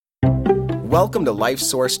Welcome to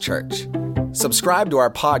LifeSource Church. Subscribe to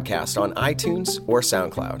our podcast on iTunes or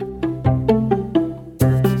SoundCloud.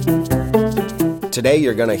 Today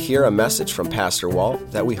you're going to hear a message from Pastor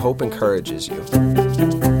Walt that we hope encourages you.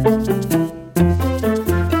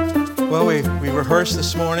 Well, we rehearsed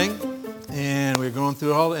this morning, and we were going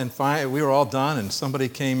through all, and finally we were all done, and somebody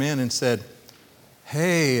came in and said,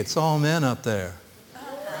 "Hey, it's all men up there."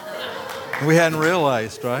 We hadn't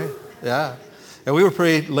realized, right? Yeah. And we were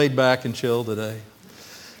pretty laid back and chill today.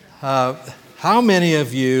 How many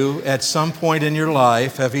of you, at some point in your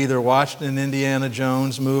life, have either watched an Indiana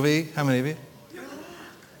Jones movie? How many of you?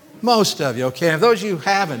 Most of you, okay. And those of you who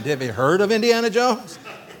haven't, have you heard of Indiana Jones?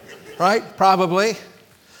 Right? Probably.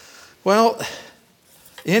 Well,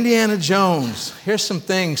 Indiana Jones, here's some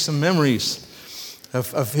things, some memories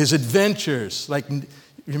of his adventures. Like, you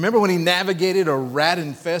remember when he navigated a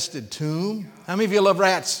rat-infested tomb? How many of you love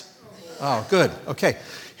rats? Oh, good. Okay.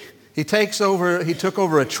 He took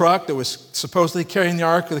over a truck that was supposedly carrying the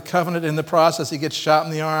Ark of the Covenant. In the process, he gets shot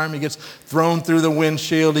in the arm. He gets thrown through the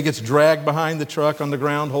windshield. He gets dragged behind the truck on the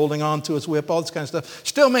ground, holding on to his whip, all this kind of stuff.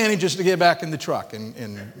 Still manages to get back in the truck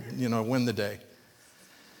and win the day.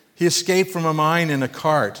 He escaped from a mine in a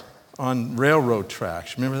cart on railroad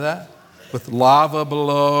tracks. Remember that? With lava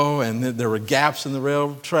below, and there were gaps in the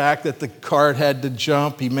railroad track that the cart had to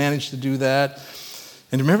jump. He managed to do that.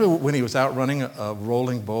 And remember when he was out running a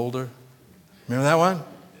rolling boulder? Remember that one?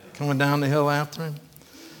 Coming down the hill after him?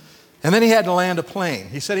 And then he had to land a plane.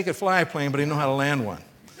 He said he could fly a plane, but he didn't know how to land one.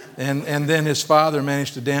 And then his father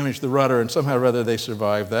managed to damage the rudder, and somehow or other they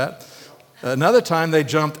survived that. Another time they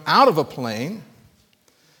jumped out of a plane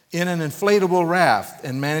in an inflatable raft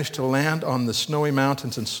and managed to land on the snowy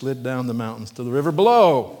mountains and slid down the mountains to the river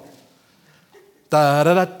below.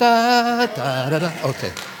 Da-da-da-da,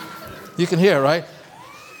 okay. You can hear, right?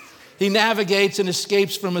 He navigates and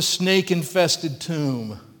escapes from a snake-infested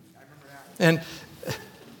tomb. And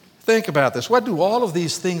think about this. What do all of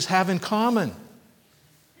these things have in common?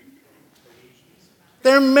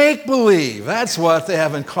 They're make-believe. That's what they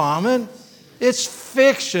have in common. It's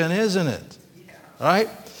fiction, isn't it? Right?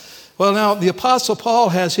 Well, now, the Apostle Paul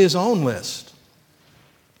has his own list.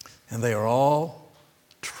 And they are all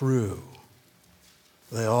true.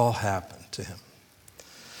 They all happened to him.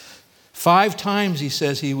 5 times, he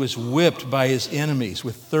says, he was whipped by his enemies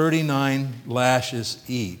with 39 lashes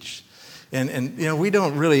each. And we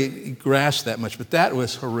don't really grasp that much, but that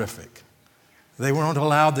was horrific. They weren't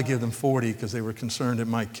allowed to give them 40 because they were concerned it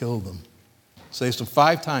might kill them. So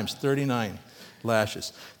 5 times, 39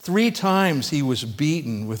 lashes. 3 times he was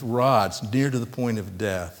beaten with rods near to the point of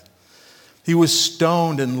death. He was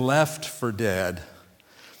stoned and left for dead.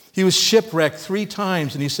 He was shipwrecked 3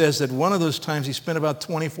 times, and he says that one of those times he spent about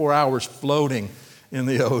 24 hours floating in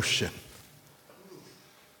the ocean.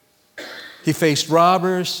 He faced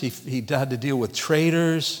robbers. He had to deal with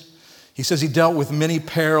traitors. He says he dealt with many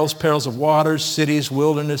perils of waters, cities,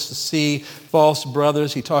 wilderness, the sea, false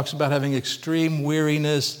brothers. He talks about having extreme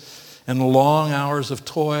weariness and long hours of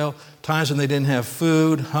toil, times when they didn't have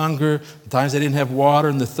food, hunger, times they didn't have water,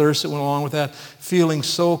 and the thirst that went along with that, feeling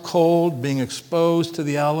so cold, being exposed to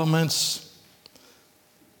the elements.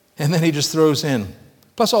 And then he just throws in,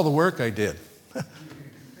 plus all the work I did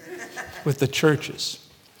with the churches.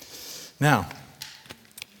 Now,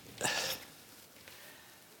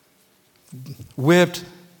 whipped,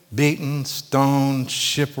 beaten, stoned,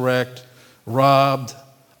 shipwrecked, robbed.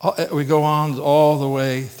 We go on all the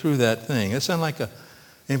way through that thing. It sounds like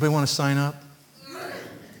anybody want to sign up?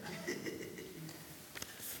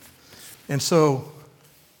 And so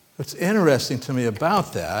what's interesting to me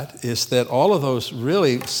about that is that all of those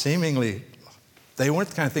really seemingly, they weren't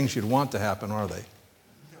the kind of things you'd want to happen, are they?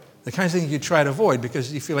 The kind of things you try to avoid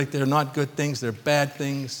because you feel like they're not good things, they're bad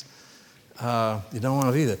things. You don't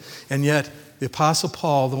want to either. And yet, the Apostle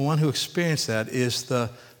Paul, the one who experienced that, is the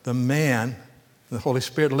man. The Holy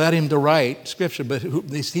Spirit led him to write Scripture, but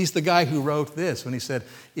he's the guy who wrote this when he said,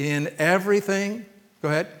 in everything, go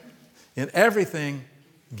ahead, in everything,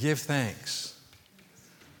 give thanks.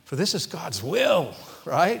 For this is God's will,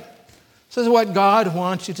 right? This is what God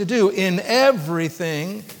wants you to do. In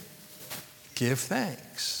everything, give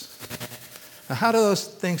thanks. Now, how do those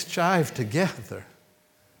things jive together?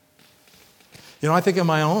 I think in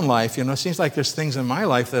my own life, it seems like there's things in my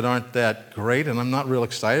life that aren't that great, and I'm not real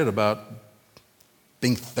excited about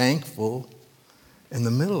being thankful in the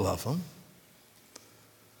middle of them.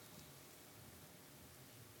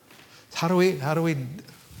 How do we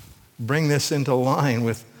bring this into line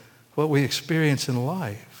with what we experience in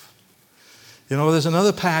life? There's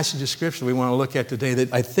another passage of Scripture we want to look at today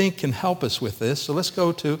that I think can help us with this. So let's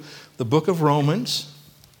go to the book of Romans.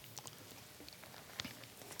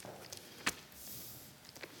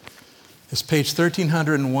 It's page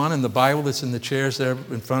 1301 in the Bible that's in the chairs there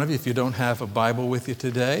in front of you if you don't have a Bible with you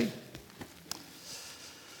today.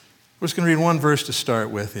 We're just going to read one verse to start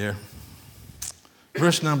with here.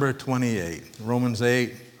 Verse number 28, Romans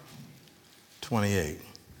 8:28.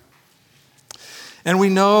 And we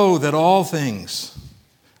know that all things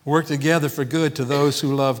work together for good to those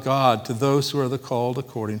who love God, to those who are the called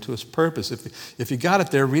according to his purpose. If you got it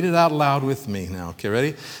there, read it out loud with me now. Okay,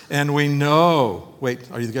 ready? And we know, wait,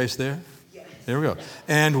 are you guys there? Yes. There we go.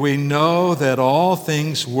 And we know that all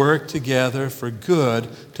things work together for good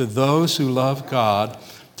to those who love God,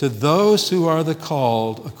 to those who are the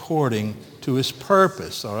called according to his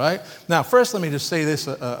purpose. All right? Now, first let me just say this,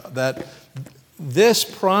 that this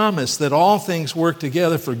promise that all things work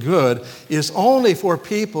together for good is only for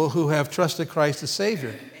people who have trusted Christ as Savior.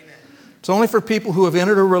 Amen. It's only for people who have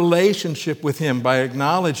entered a relationship with him by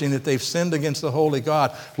acknowledging that they've sinned against the holy God,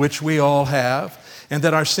 which we all have, and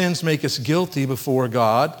that our sins make us guilty before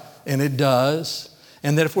God, and it does,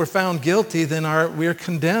 and that if we're found guilty, then we're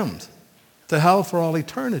condemned to hell for all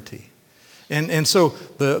eternity. And so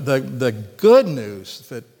the good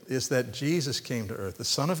news is that Jesus came to earth. The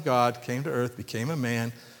Son of God came to earth, became a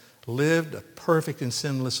man, lived a perfect and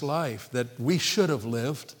sinless life that we should have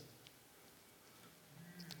lived.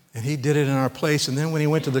 And he did it in our place. And then when he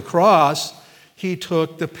went to the cross, he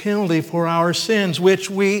took the penalty for our sins, which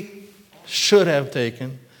we should have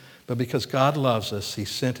taken. But because God loves us, he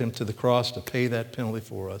sent him to the cross to pay that penalty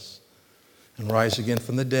for us and rise again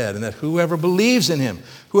from the dead. And that whoever believes in him,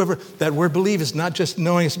 that word believe is not just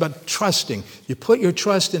knowing, it's about trusting. You put your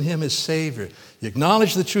trust in him as Savior. You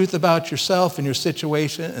acknowledge the truth about yourself and your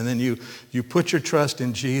situation, and then you put your trust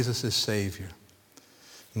in Jesus as Savior.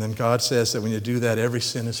 And then God says that when you do that, every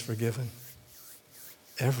sin is forgiven.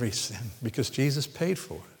 Every sin, because Jesus paid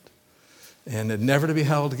for it. And it never to be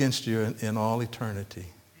held against you in all eternity.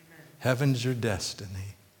 Amen. Heaven's your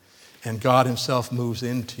destiny. And God himself moves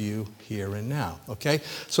into you here and now. Okay?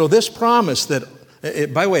 So this promise that,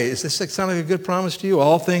 by the way, does this sound like a good promise to you?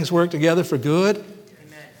 All things work together for good?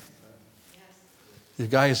 Amen. You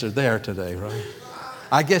guys are there today, right?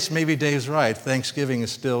 I guess maybe Dave's right. Thanksgiving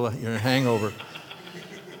is still your hangover.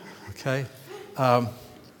 Okay?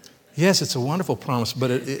 Yes, it's a wonderful promise, but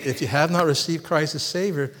if you have not received Christ as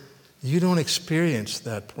Savior, you don't experience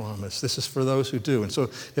that promise. This is for those who do. And so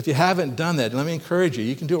if you haven't done that, let me encourage you.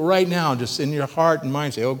 You can do it right now, just in your heart and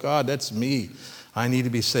mind. Say, oh, God, that's me. I need to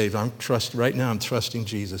be saved. I'm trusting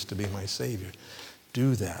Jesus to be my Savior.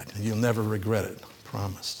 Do that, and you'll never regret it.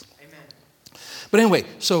 Promise. Amen. But anyway,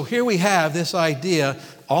 so here we have this idea,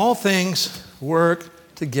 all things work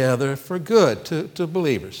together for good to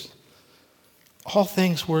believers. All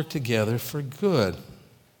things work together for good.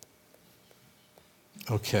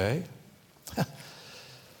 Okay.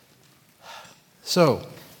 So,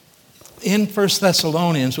 in 1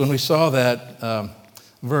 Thessalonians, when we saw that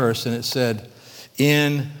verse, and it said,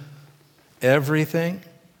 in everything,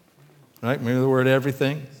 right? Remember the word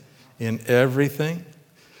everything? In everything.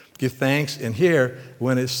 Give thanks. And here,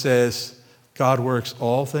 when it says, God works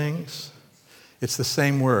all things, it's the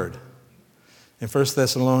same word. In 1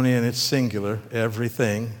 Thessalonians, it's singular,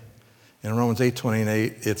 everything. In Romans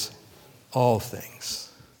 8:28, it's all things.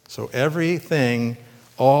 So everything,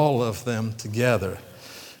 all of them together,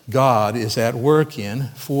 God is at work in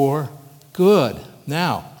for good.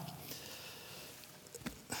 Now,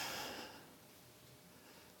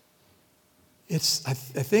 I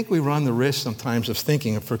think we run the risk sometimes of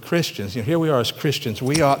thinking for Christians, here we are as Christians,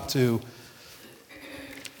 we ought to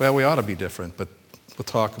be different, but we'll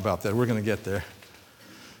talk about that. We're going to get there.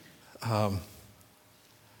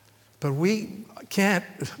 But we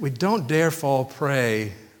don't dare fall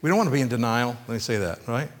prey. We don't want to be in denial. Let me say that,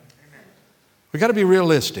 right? We got to be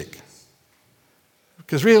realistic.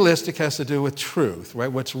 Because realistic has to do with truth,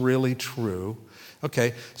 right? What's really true.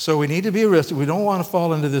 Okay, so we need to be realistic. We don't want to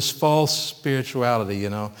fall into this false spirituality,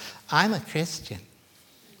 I'm a Christian.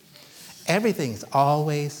 Everything's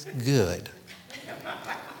always good.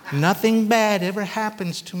 Nothing bad ever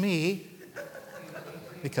happens to me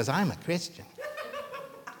because I'm a Christian.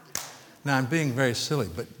 Now, I'm being very silly,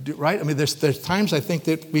 but right? I mean, there's times I think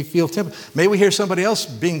that we feel tempted. Maybe we hear somebody else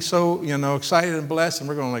being so, excited and blessed, and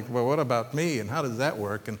we're going like, well, what about me? And how does that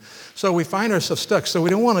work? And so we find ourselves stuck. So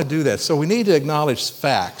we don't want to do that. So we need to acknowledge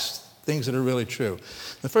facts, things that are really true.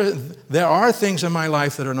 There are things in my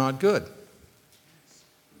life that are not good.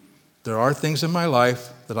 There are things in my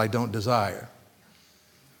life that I don't desire.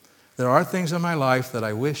 There are things in my life that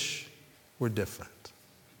I wish were different.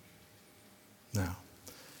 Now,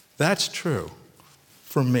 that's true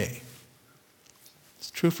for me.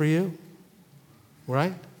 It's true for you,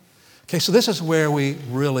 right? Okay, so this is where we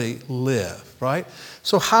really live, right?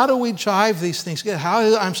 So how do we jive these things together? How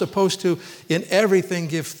is I'm supposed to, in everything,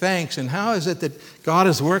 give thanks? And how is it that God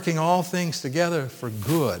is working all things together for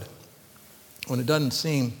good when it doesn't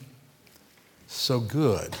seem so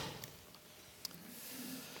good?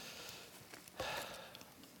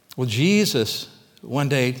 Well, Jesus, one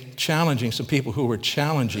day challenging some people who were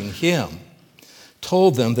challenging him,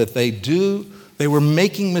 told them that they were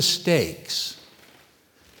making mistakes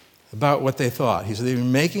about what they thought. He said, they were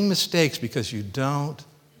making mistakes because you don't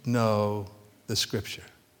know the Scripture.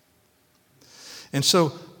 And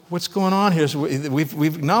so what's going on here is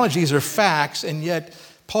we've acknowledged these are facts, and yet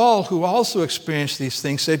Paul, who also experienced these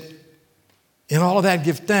things, said, in all of that,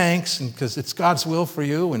 give thanks, because it's God's will for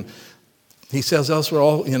you. And he says elsewhere,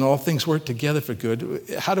 all things work together for good.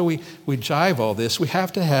 How do we jive all this? We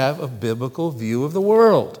have to have a biblical view of the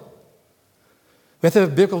world. We have to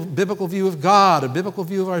have a biblical view of God, a biblical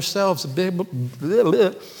view of ourselves, a biblical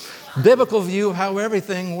view of how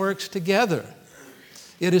everything works together.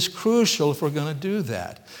 It is crucial if we're going to do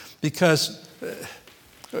that. Because,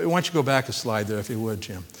 why don't you go back a slide there if you would,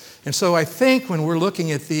 Jim. And so I think when we're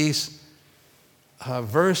looking at these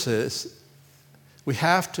verses, we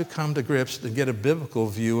have to come to grips to get a biblical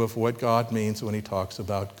view of what God means when he talks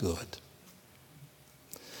about good.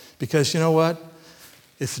 Because you know what?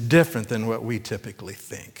 It's different than what we typically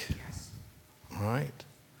think. Yes. All right?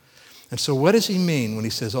 And so what does he mean when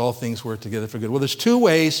he says all things work together for good? Well, there's two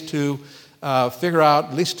ways to figure out,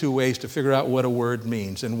 at least two ways to figure out what a word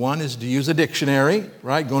means. And one is to use a dictionary,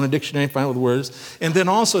 right? Go in a dictionary and find out what the word is. And then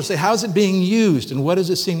also say, how's it being used? And what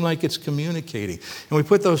does it seem like it's communicating? And we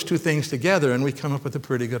put those two things together and we come up with a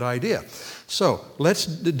pretty good idea. So let's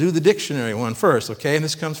do the dictionary one first, okay? And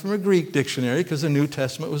this comes from a Greek dictionary because the New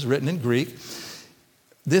Testament was written in Greek.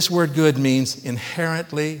 This word good means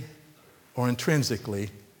inherently or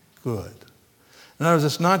intrinsically good. In other words,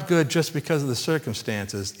 it's not good just because of the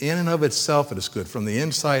circumstances. In and of itself, it is good. From the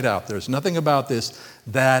inside out, there's nothing about this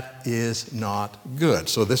that is not good.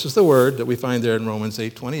 So this is the word that we find there in Romans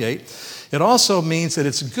 8:28. It also means that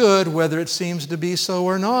it's good whether it seems to be so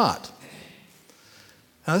or not.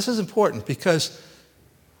 Now, this is important because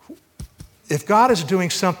if God is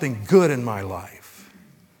doing something good in my life,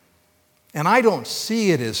 and I don't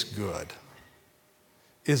see it as good,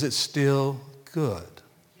 is it still good?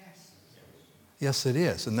 Yes, it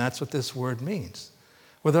is. And that's what this word means.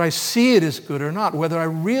 Whether I see it as good or not, whether I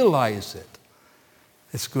realize it,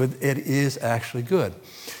 it's good. It is actually good.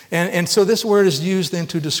 And so this word is used then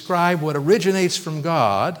to describe what originates from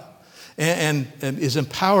God and is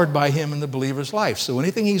empowered by him in the believer's life. So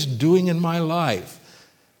anything he's doing in my life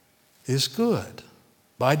is good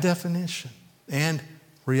by definition and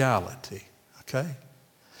reality. Okay?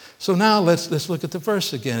 So now let's look at the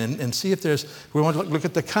verse again and see if we want to look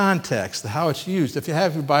at the context, how it's used. If you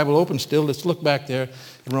have your Bible open still, let's look back there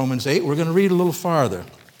in Romans 8. We're going to read a little farther.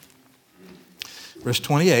 Verse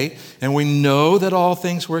 28, and we know that all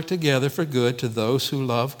things work together for good to those who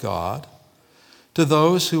love God, to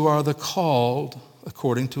those who are the called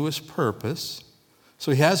according to his purpose.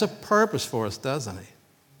 So he has a purpose for us, doesn't he?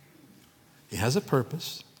 He has a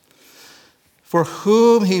purpose. For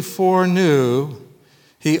whom he foreknew,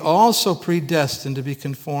 he also predestined to be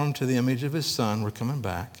conformed to the image of his Son. We're coming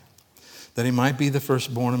back. That he might be the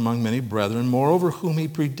firstborn among many brethren. Moreover, whom he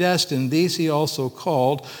predestined, these he also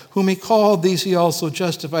called. Whom he called, these he also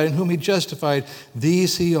justified. And whom he justified,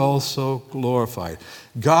 these he also glorified.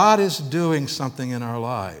 God is doing something in our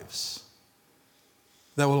lives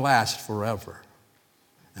that will last forever.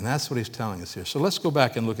 And that's what he's telling us here. So let's go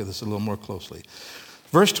back and look at this a little more closely.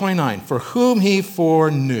 Verse 29, for whom he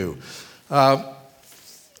foreknew.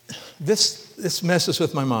 This messes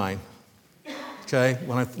with my mind, okay?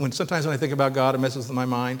 Sometimes when I think about God, it messes with my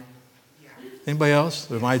mind. Anybody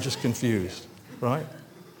else? Or am I just confused, right?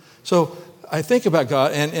 So I think about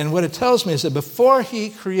God, and what it tells me is that before he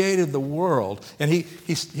created the world, and he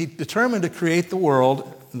determined to create the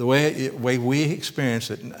world the way we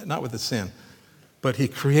experience it, not with the sin, but he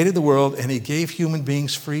created the world and he gave human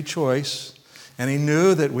beings free choice, and he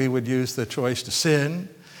knew that we would use the choice to sin,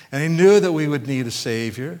 and he knew that we would need a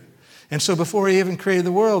Savior. And so before he even created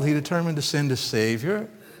the world, he determined to send a Savior.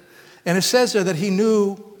 And it says there that he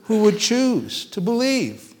knew who would choose to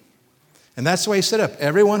believe. And that's the way he set up.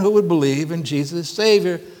 Everyone who would believe in Jesus as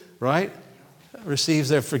Savior, right, receives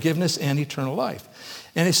their forgiveness and eternal life.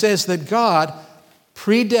 And it says that God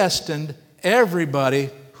predestined everybody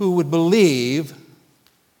who would believe.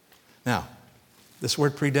 Now, this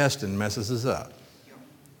word predestined messes us up.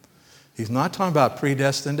 He's not talking about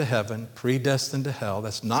predestined to heaven, predestined to hell.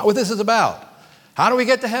 That's not what this is about. How do we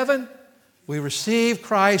get to heaven? We receive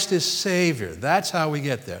Christ as Savior. That's how we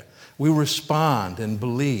get there. We respond and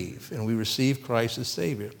believe, and we receive Christ as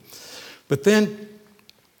Savior. But then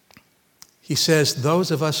he says,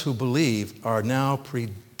 those of us who believe are now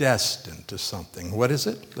predestined to something. What is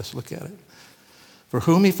it? Let's look at it. For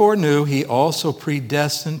whom he foreknew, he also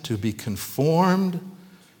predestined to be conformed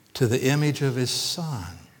to the image of his Son.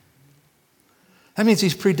 That means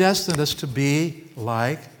he's predestined us to be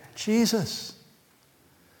like Jesus.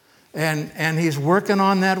 And he's working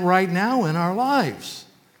on that right now in our lives.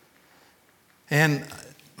 And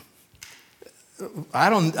I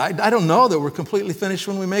don't know that we're completely finished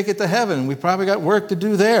when we make it to heaven. We probably got work to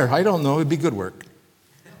do there. I don't know. It'd be good work.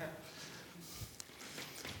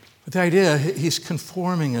 But the idea, he's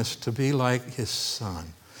conforming us to be like his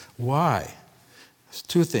Son. Why? There's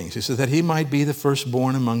two things. He says that he might be the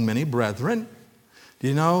firstborn among many brethren. Do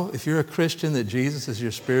you know, if you're a Christian, that Jesus is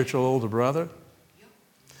your spiritual older brother?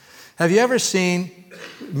 Have you ever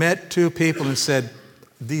met two people and said,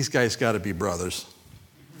 these guys got to be brothers?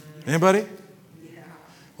 Anybody? Yeah.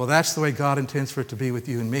 Well, that's the way God intends for it to be with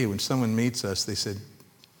you and me. When someone meets us, they said,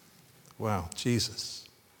 wow, Jesus.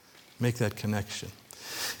 Make that connection.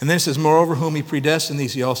 And then it says, moreover, whom he predestined,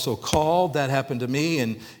 these he also called. That happened to me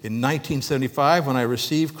in 1975 when I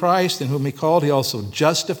received Christ. And whom he called, he also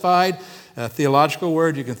justified. A theological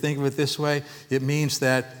word, you can think of it this way. It means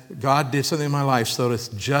that God did something in my life so it's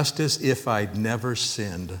just as if I'd never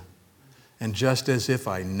sinned and just as if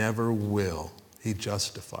I never will. He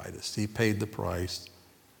justified us. He paid the price.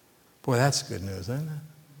 Boy, that's good news, isn't it? Amen.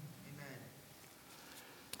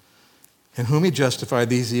 And whom he justified,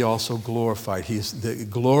 these he also glorified. He's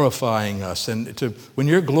glorifying us. And when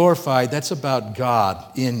you're glorified, that's about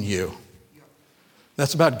God in you.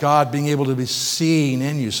 That's about God being able to be seen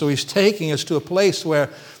in you. So he's taking us to a place where,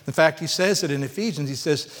 in fact, he says it in Ephesians. He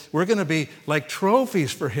says, we're going to be like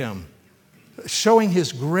trophies for him, showing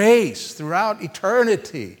his grace throughout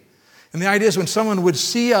eternity. And the idea is when someone would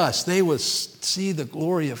see us, they would see the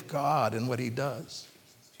glory of God in what he does.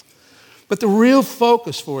 But the real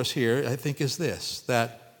focus for us here, I think, is this,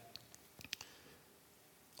 that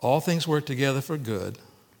all things work together for good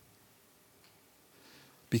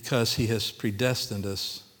because he has predestined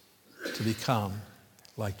us to become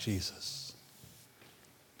like Jesus.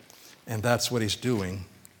 And that's what he's doing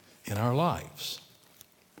in our lives.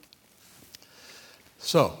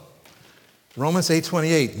 So, Romans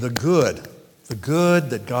 8:28, the good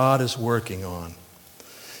that God is working on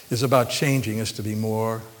is about changing us to be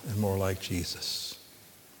more and more like Jesus.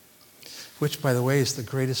 Which, by the way, is the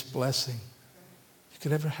greatest blessing you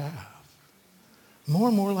could ever have. More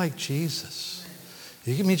and more like Jesus.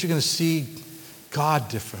 It means you're going to see God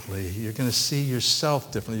differently. You're going to see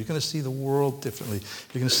yourself differently. You're going to see the world differently.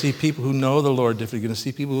 You're going to see people who know the Lord differently. You're going to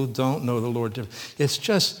see people who don't know the Lord differently. It's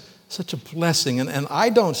just such a blessing. And I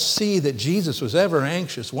don't see that Jesus was ever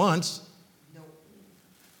anxious once. No.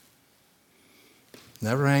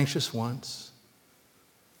 Never anxious once.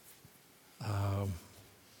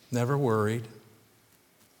 Never worried.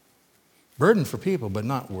 Burdened for people, but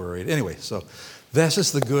not worried. Anyway, so this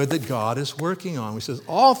is the good that God is working on. He says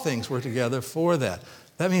all things work together for that.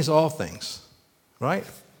 That means all things, right?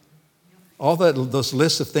 All those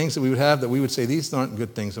lists of things that we would have that we would say, these aren't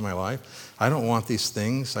good things in my life. I don't want these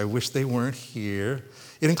things. I wish they weren't here.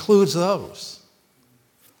 It includes those.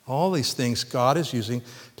 All these things God is using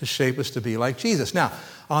to shape us to be like Jesus. Now,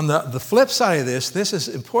 on the flip side of this is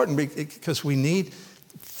important because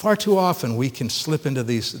far too often we can slip into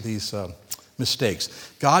these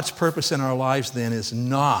mistakes. God's purpose in our lives then is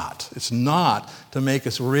not to make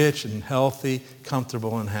us rich and healthy,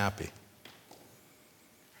 comfortable and happy.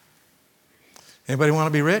 Anybody want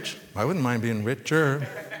to be rich? I wouldn't mind being richer.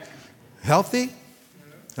 Healthy?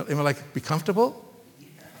 Anybody like to be comfortable?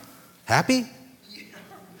 Happy?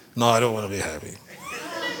 No, I don't want to be happy.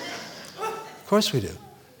 Of course we do.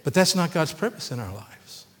 But that's not God's purpose in our lives.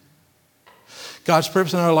 God's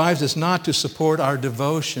purpose in our lives is not to support our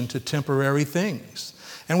devotion to temporary things.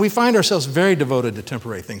 And we find ourselves very devoted to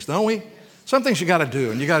temporary things, don't we? Some things you got to do,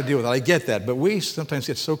 and you got to deal with it. I get that. But we sometimes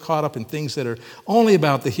get so caught up in things that are only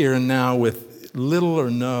about the here and now with little or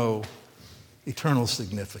no eternal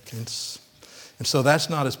significance. And so that's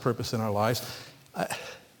not his purpose in our lives.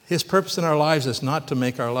 His purpose in our lives is not to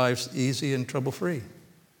make our lives easy and trouble-free.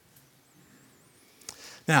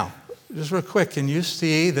 Now, just real quick, can you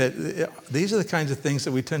see that these are the kinds of things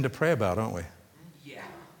that we tend to pray about, aren't we? Yeah.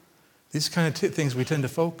 These kind of things we tend to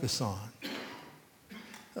focus on.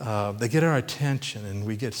 They get our attention and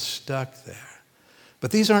we get stuck there.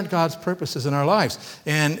 But these aren't God's purposes in our lives.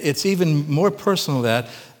 And it's even more personal than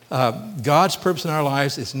that. God's purpose in our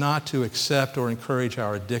lives is not to accept or encourage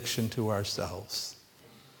our addiction to ourselves.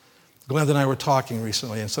 Glenn and I were talking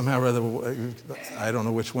recently, and somehow or other, I don't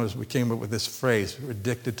know which one, we came up with this phrase, we're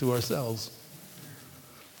addicted to ourselves.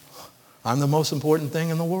 I'm the most important thing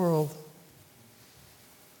in the world.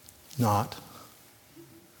 Not.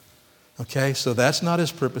 Okay, so that's not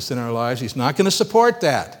his purpose in our lives. He's not going to support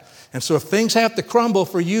that. And so if things have to crumble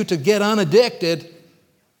for you to get unaddicted,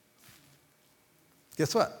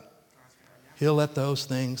 guess what? He'll let those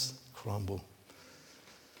things crumble.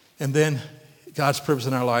 And then God's purpose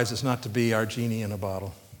in our lives is not to be our genie in a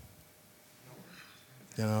bottle.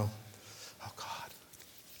 You know? Oh,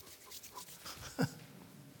 God.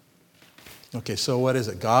 Okay, so what is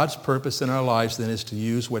it? God's purpose in our lives then is to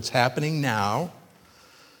use what's happening now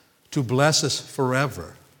to bless us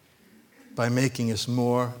forever by making us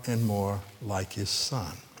more and more like his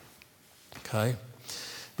Son. Okay?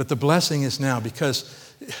 But the blessing is now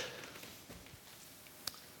because,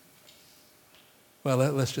 well,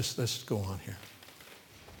 let's go on here.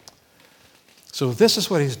 So this is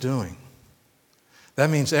what he's doing. That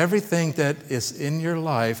means everything that is in your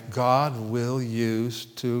life, God will use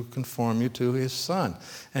to conform you to his Son.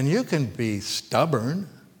 And you can be stubborn.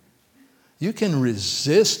 You can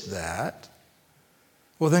resist that.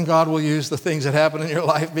 Well, then God will use the things that happen in your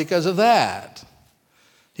life because of that.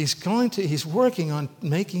 He's working on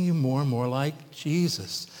making you more and more like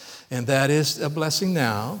Jesus. And that is a blessing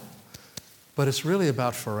now, but it's really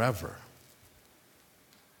about forever.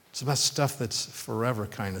 It's about stuff that's forever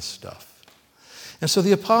kind of stuff. And so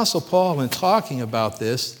the Apostle Paul, in talking about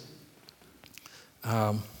this,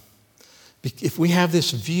 if we have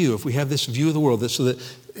this view of the world, so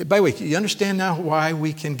that, by the way, you understand now why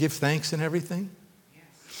we can give thanks in everything?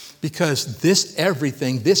 Yes. Because this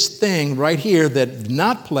thing right here that's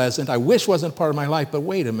not pleasant, I wish wasn't part of my life, but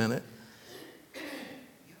wait a minute.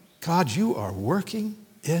 God, you are working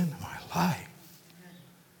in my life.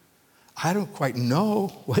 I don't quite know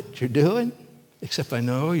what you're doing, except I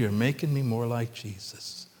know you're making me more like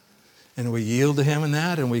Jesus. And we yield to him in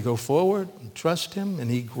that, and we go forward and trust him,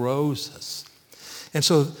 and he grows us. And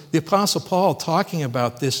so the Apostle Paul, talking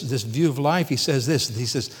about this view of life, he says this. He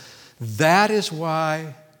says, that is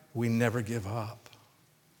why we never give up.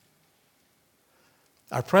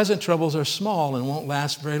 Our present troubles are small and won't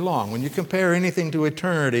last very long. When you compare anything to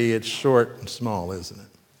eternity, it's short and small, isn't it?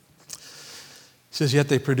 He says, yet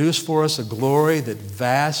they produce for us a glory that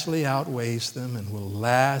vastly outweighs them and will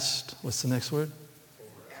last, what's the next word?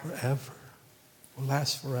 Forever. Will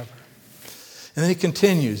last forever. And then he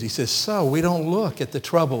continues. He says, so we don't look at the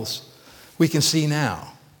troubles we can see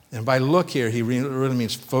now. And by look here, he really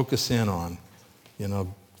means focus in on,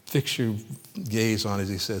 fix your gaze on, as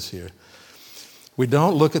he says here. We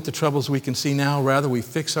don't look at the troubles we can see now. Rather, we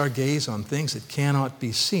fix our gaze on things that cannot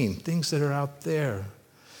be seen, things that are out there.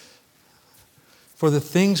 For the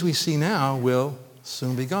things we see now will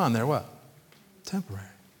soon be gone. They're what? Temporary.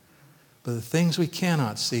 But the things we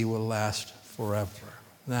cannot see will last forever.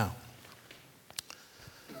 Now,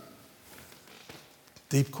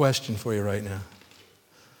 deep question for you right now.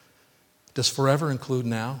 Does forever include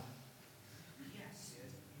now?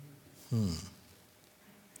 Yes.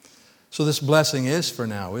 So this blessing is for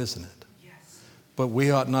now, isn't it? Yes. But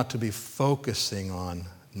we ought not to be focusing on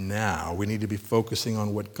now. We need to be focusing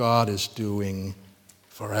on what God is doing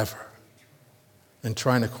forever and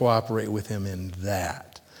trying to cooperate with him in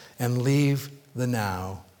that and leave the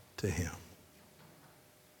now to him.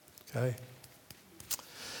 Okay?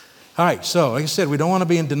 All right, so like I said, we don't want to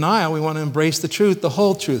be in denial. We want to embrace the truth, the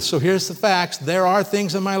whole truth. So here's the facts. There are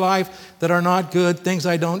things in my life that are not good, things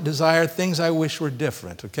I don't desire, things I wish were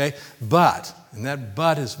different, okay? But, and that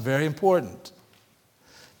but is very important,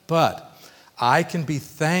 but I can be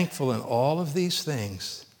thankful in all of these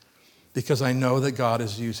things because I know that God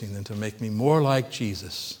is using them to make me more like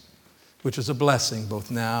Jesus, which is a blessing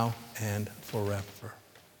both now and forever.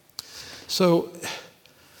 So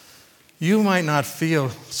you might not feel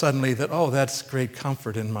suddenly that, oh, that's great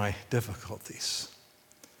comfort in my difficulties.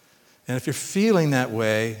 And if you're feeling that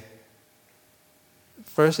way,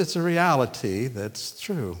 first, it's a reality that's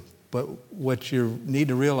true. But what you need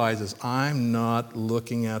to realize is I'm not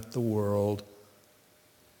looking at the world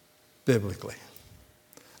biblically.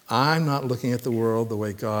 I'm not looking at the world the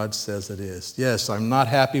way God says it is. Yes, I'm not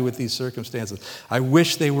happy with these circumstances. I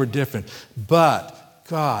wish they were different. But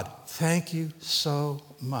God, thank you so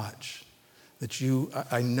much that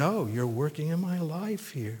I know you're working in my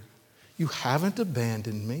life here. You haven't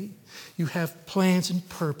abandoned me. You have plans and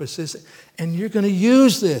purposes, and you're going to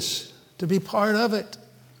use this to be part of it.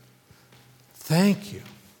 Thank you.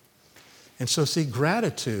 And so, see,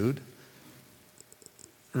 gratitude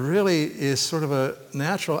really is sort of a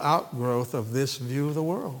natural outgrowth of this view of the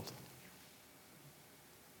world.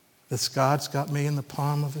 That God's got me in the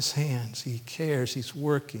palm of his hands. He cares. He's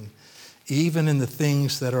working, even in the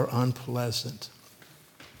things that are unpleasant.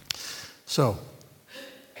 So,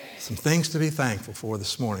 some things to be thankful for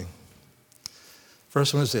this morning.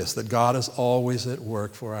 First one is this, that God is always at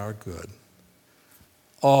work for our good.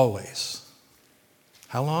 Always.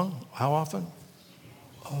 How long? How often?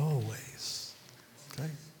 Always. Okay?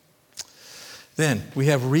 Then, we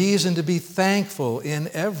have reason to be thankful in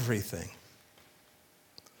everything.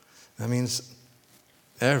 That means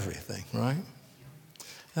everything, right?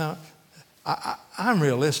 Now, I'm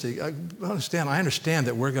realistic. I understand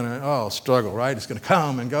that we're going to struggle, right? It's going to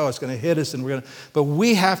come and go. It's going to hit us, and but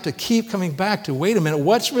we have to keep coming back to, wait a minute,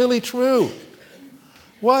 what's really true?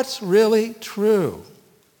 What's really true?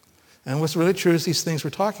 And what's really true is these things we're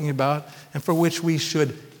talking about, and for which we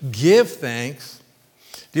should give thanks.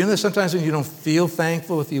 Do you know that sometimes when you don't feel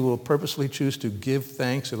thankful, if you will purposely choose to give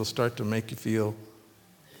thanks, it'll start to make you feel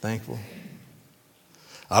thankful?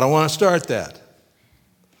 I don't want to start that.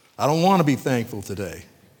 I don't want to be thankful today.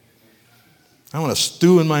 I want to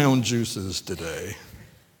stew in my own juices today.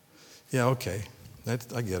 Yeah, okay.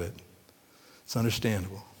 I get it. It's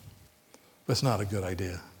understandable. But it's not a good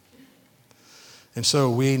idea. And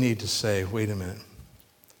so we need to say, wait a minute.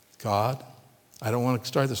 God, I don't want to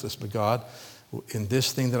start this list, but God, in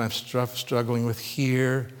this thing that I'm struggling with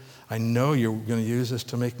here, I know you're going to use this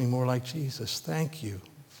to make me more like Jesus. Thank you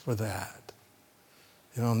for that.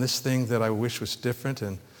 You know, and this thing that I wish was different,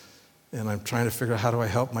 and I'm trying to figure out how do I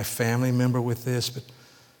help my family member with this, but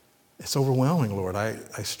it's overwhelming, Lord. I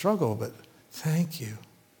struggle, but thank you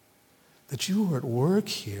that you are at work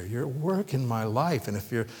here. You're at work in my life. And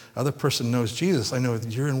if your other person knows Jesus, I know that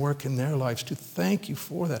you're in work in their lives too. Thank you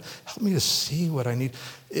for that. Help me to see what I need.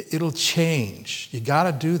 It'll change. You got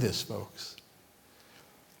to do this, folks.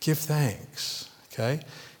 Give thanks, okay?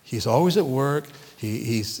 He's always at work.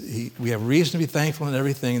 We have reason to be thankful in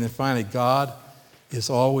everything. And then finally, God is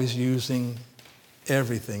always using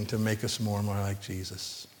everything to make us more and more like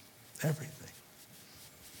Jesus. Everything.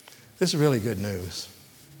 This is really good news.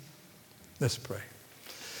 Let's pray.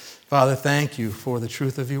 Father, thank you for the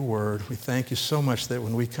truth of your word. We thank you so much that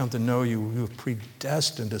when we come to know you, you have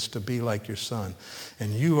predestined us to be like your Son.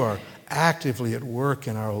 And you are actively at work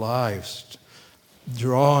in our lives,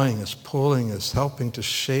 drawing us, pulling us, helping to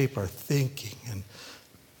shape our thinking. And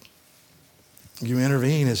you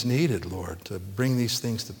intervene as needed, Lord, to bring these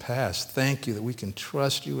things to pass. Thank you that we can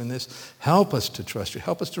trust you in this. Help us to trust you.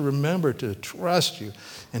 Help us to remember to trust you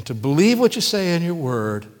and to believe what you say in your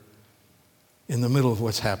word in the middle of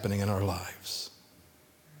what's happening in our lives.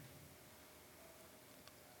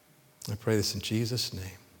 I pray this in Jesus' name.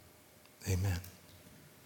 Amen.